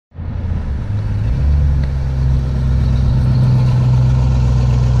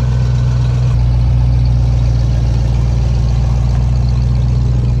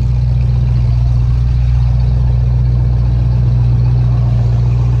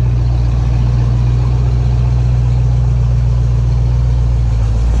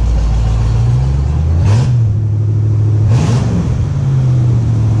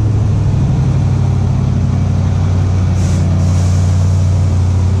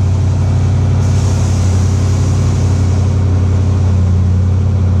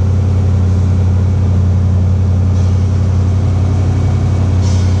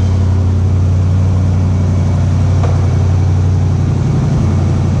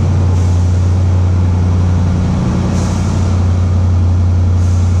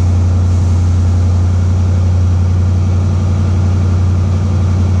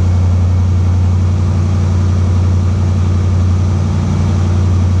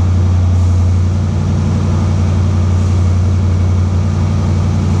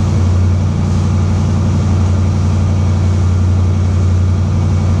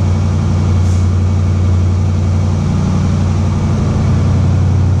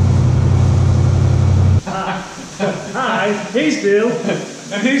He's Neil.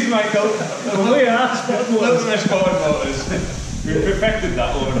 And he's Michael. And we are Spottedmotors. We perfected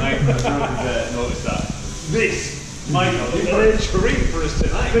that overnight. I don't know if you've noticed that. This, Michael, you've got a treat for us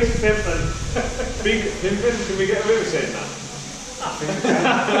tonight. Big pimpin'. Big pimpin'? Can we get away with saying that? I think we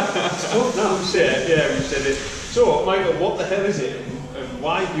can. It's tough now. Yeah, we said it. So, Michael, what the hell is it? And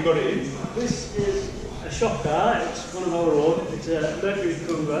why have you got it in? This is a shop car. It's one of our own. It's a Mercury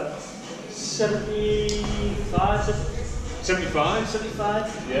Cougar. 75? 75?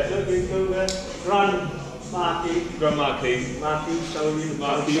 75? Yeah. Mercury Cougar. Grand Marquis. Grand Marquis. Marquis.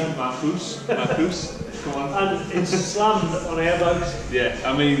 Come on. And it's slammed on airbags. Yeah,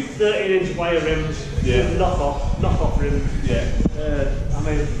 I mean... 13-inch wire rims. Yeah. Knock-off rims. Yeah. I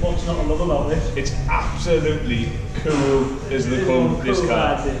mean, what's not to love about this? It's absolutely cool as they come, this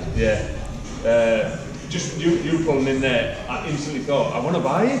car. Yeah. Just you pulling in there, I instantly thought, I want to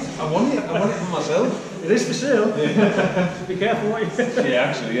buy it. I want it for myself. It is for sale. Yeah. Be careful what you say. Yeah,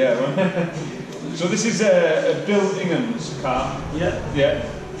 actually, yeah. So this is a Bill Inghams car. Yeah. Yeah.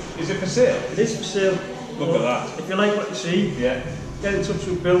 Is it for sale? It is for sale. Look at that. If you like what you see, yeah, get in touch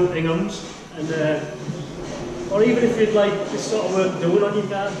with Bill Inghams, and or even if you'd like this sort of work doing on your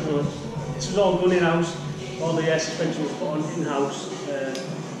car, you know, this was all done in house. All the air suspension was put on in house.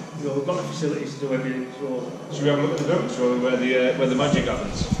 You know, we've got the facilities to do everything. So should we have a look at the ducts, show where the magic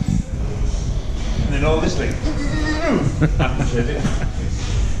happens? And then all this thing.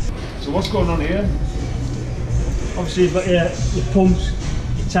 So what's going on here? Obviously you've got your pumps,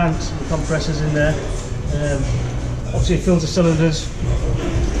 your tanks, your compressors in there. Obviously it fills the cylinders.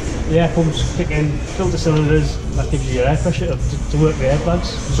 The air pumps kick in, fill the cylinders. That gives you your air pressure to work the airbags.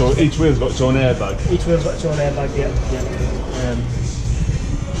 So each wheel's got its own airbag? Each wheel's got its own airbag, yeah. And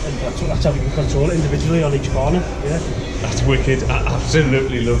that's how you can control it individually on each corner. Yeah. That's wicked. I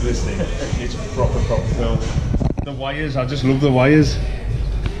absolutely love this thing. It's proper cool. The wires, I just love the wires.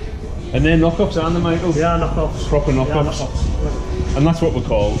 And they're knockoffs, aren't they, Michael? Yeah, knockoffs. Proper knockoffs. Yeah, and that's what we're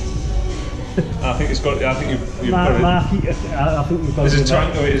called. I think it's got. I think you've got it. Marquis. I think we've got There's a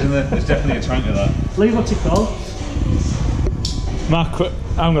tank to it, isn't there? There's definitely a tank to that. Lee, what's it called? Marquis.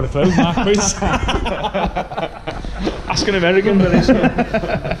 I haven't got a clue. Marquis. Ask an American, but it's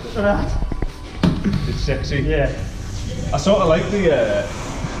It's sexy. Yeah. I sort of like the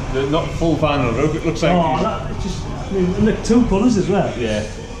not full vinyl roof. It looks like. Oh, that just. I mean, and the two colours as well. Yeah.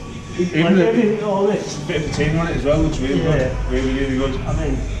 Even like everything, all this. A bit of patina on it as well. Looks really good. Really, really good. I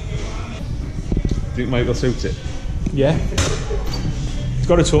mean. Do you think Michael suits it? Yeah. It's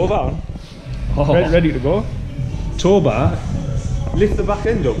got a tow bar on. Oh. Ready to go. Tow bar. Lift the back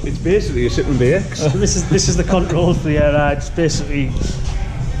end up. It's basically a Citroen BX. So this is the control for the air ride. It's basically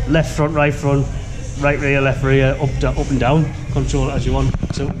left front, right rear, left rear, up and down. Control it as you want.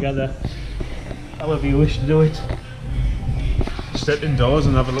 Tilt together. However you wish to do it. Step indoors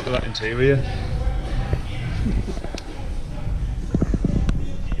and have a look at that interior.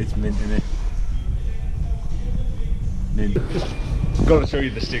 It's mint, isn't it? Mint. Got to show you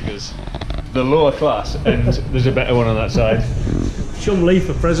the stickers. The lower class, and there's a better one on that side. Chum Lee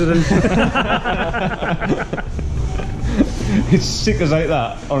for president. It's stickers like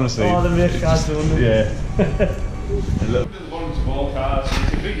that, honestly. Oh, the race cars doing it. Yeah. A little bit of the ones of all cars.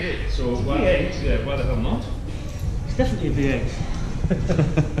 It's a V8, so why the hell not? It's definitely a V8.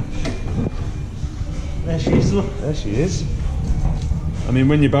 There she is, look. There she is. I mean,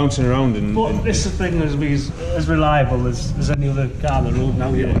 when you're bouncing around and... But this thing is as reliable as any other car on the road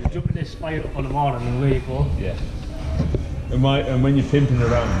now. You know, you jump in this, fire up on the morning and away you go. Yeah. And when you're pimping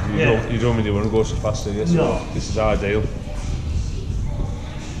around, you don't really want to go so fast, do you? So no. This is ideal.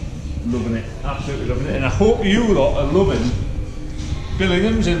 Loving it. Absolutely loving it. And I hope you lot are loving Bill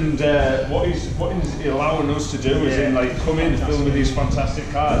Inghams and what he's allowing us to do is in like come in and film with these fantastic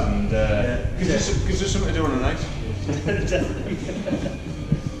cars and gives us something to do on a night. Definitely.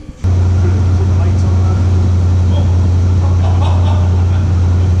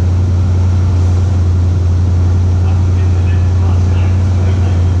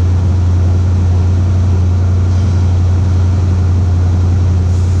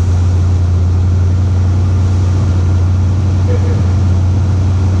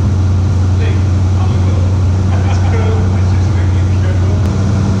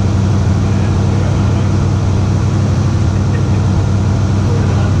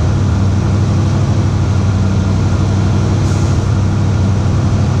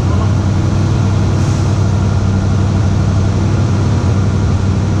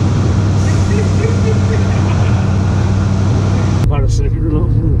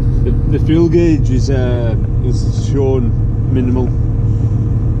 The fuel gauge is shown minimal,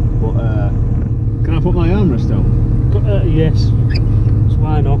 but can I put my armrest down? Yes. So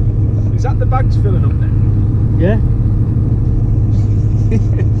why not? Is that the bags filling up then? Yeah.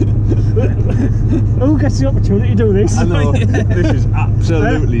 Who gets the opportunity to do this? I know. This is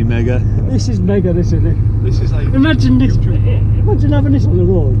absolutely mega. This is mega, this isn't it? This is like... Imagine this. Imagine having this on the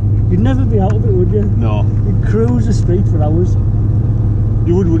road. You'd never be out of it, would you? No. You'd cruise the street for hours.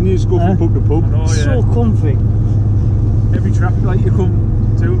 You would, wouldn't you? Just go from pub to pub. Oh, yeah. So comfy. Every traffic light you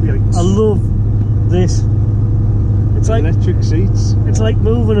come to would be like... I love this. It's like electric seats. It's like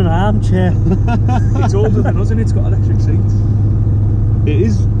moving an armchair. It's older than us and it's got electric seats. It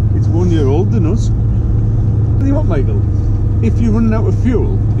is. It's 1 year older than us. Tell you what, Michael, if you're running out of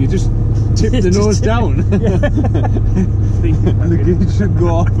fuel, you just tip the nose down. And the gauge should go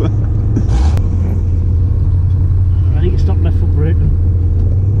off. I need to stop left foot braking.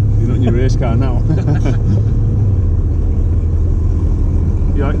 You're not in your race car now.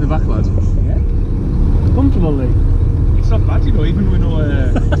 You out in the back, lad? Yeah. Comfortable, Lee. It's not bad, you know, even with no...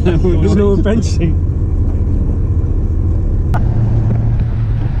 There's no bench seat.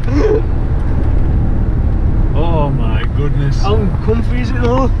 Oh my goodness. How comfy is it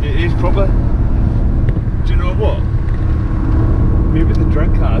though? It is proper. Do you know what? Maybe the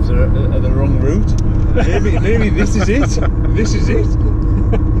drag cars are the wrong route. Maybe this is it. This is it.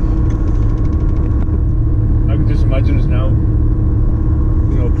 I can just imagine us now,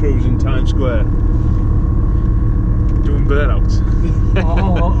 you know, cruising Times Square, doing burnouts.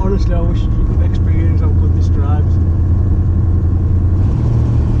 Oh, honestly, I wish you could experience how good this drives.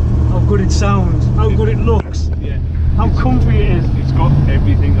 How good it sounds, how good it looks, Yeah. how comfy it is. It's got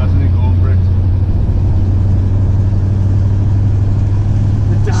everything, hasn't it, going for it?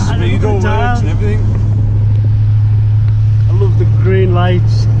 The Speedo works and everything. I love the green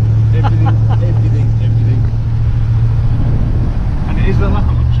lights. Everything. And it is the lack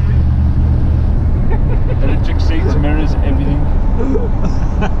of luxury. Electric seats, mirrors, everything.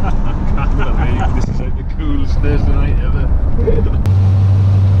 I can't believe this is like the coolest Thursday night ever.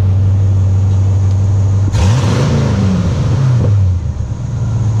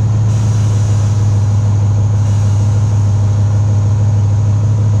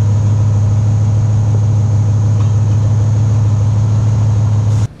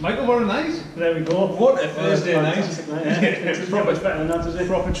 Michael, what a night! There we go. What a Thursday night! It's Proper, better than that, is it?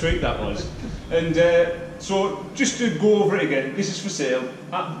 proper treat that was. And so, just to go over it again, this is for sale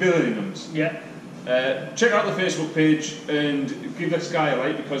at Inghams. Yeah. Check out the Facebook page and give this guy a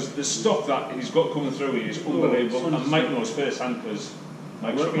like, because the stuff that he's got coming through here is unbelievable. And Mike knows firsthand because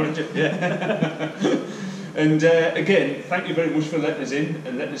Mike's your manager. Yeah. And again, thank you very much for letting us in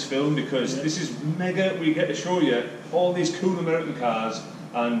and letting us film, because this is mega. We get to show you all these cool American cars,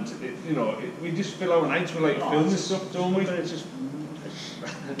 and we just fill our nights with like filming stuff, don't we? It's just.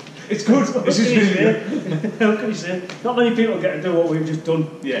 It's good. It's just really good. How can you say? Not many people get to do what we've just done.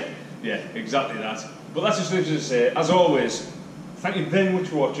 Yeah, exactly that. But that's just to say, as always, thank you very much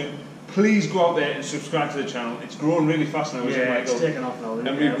for watching. Please go out there and subscribe to the channel. It's growing really fast now, isn't it, Michael? It's taken off now.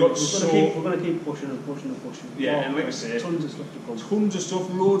 And we've got we're going to keep pushing and pushing and pushing. Yeah, and like I say, tons of stuff to come. Tons of stuff,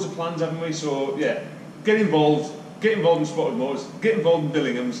 loads of plans, haven't we? So yeah, get involved in Spotted Motors, get involved in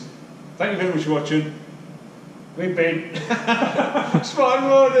Inghams. Thank you very much for watching. We've been Spotted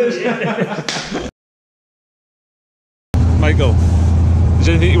Motors. Michael, is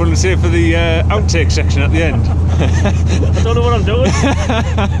there anything you want to say for the outtake section at the end? I don't know what I'm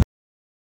doing.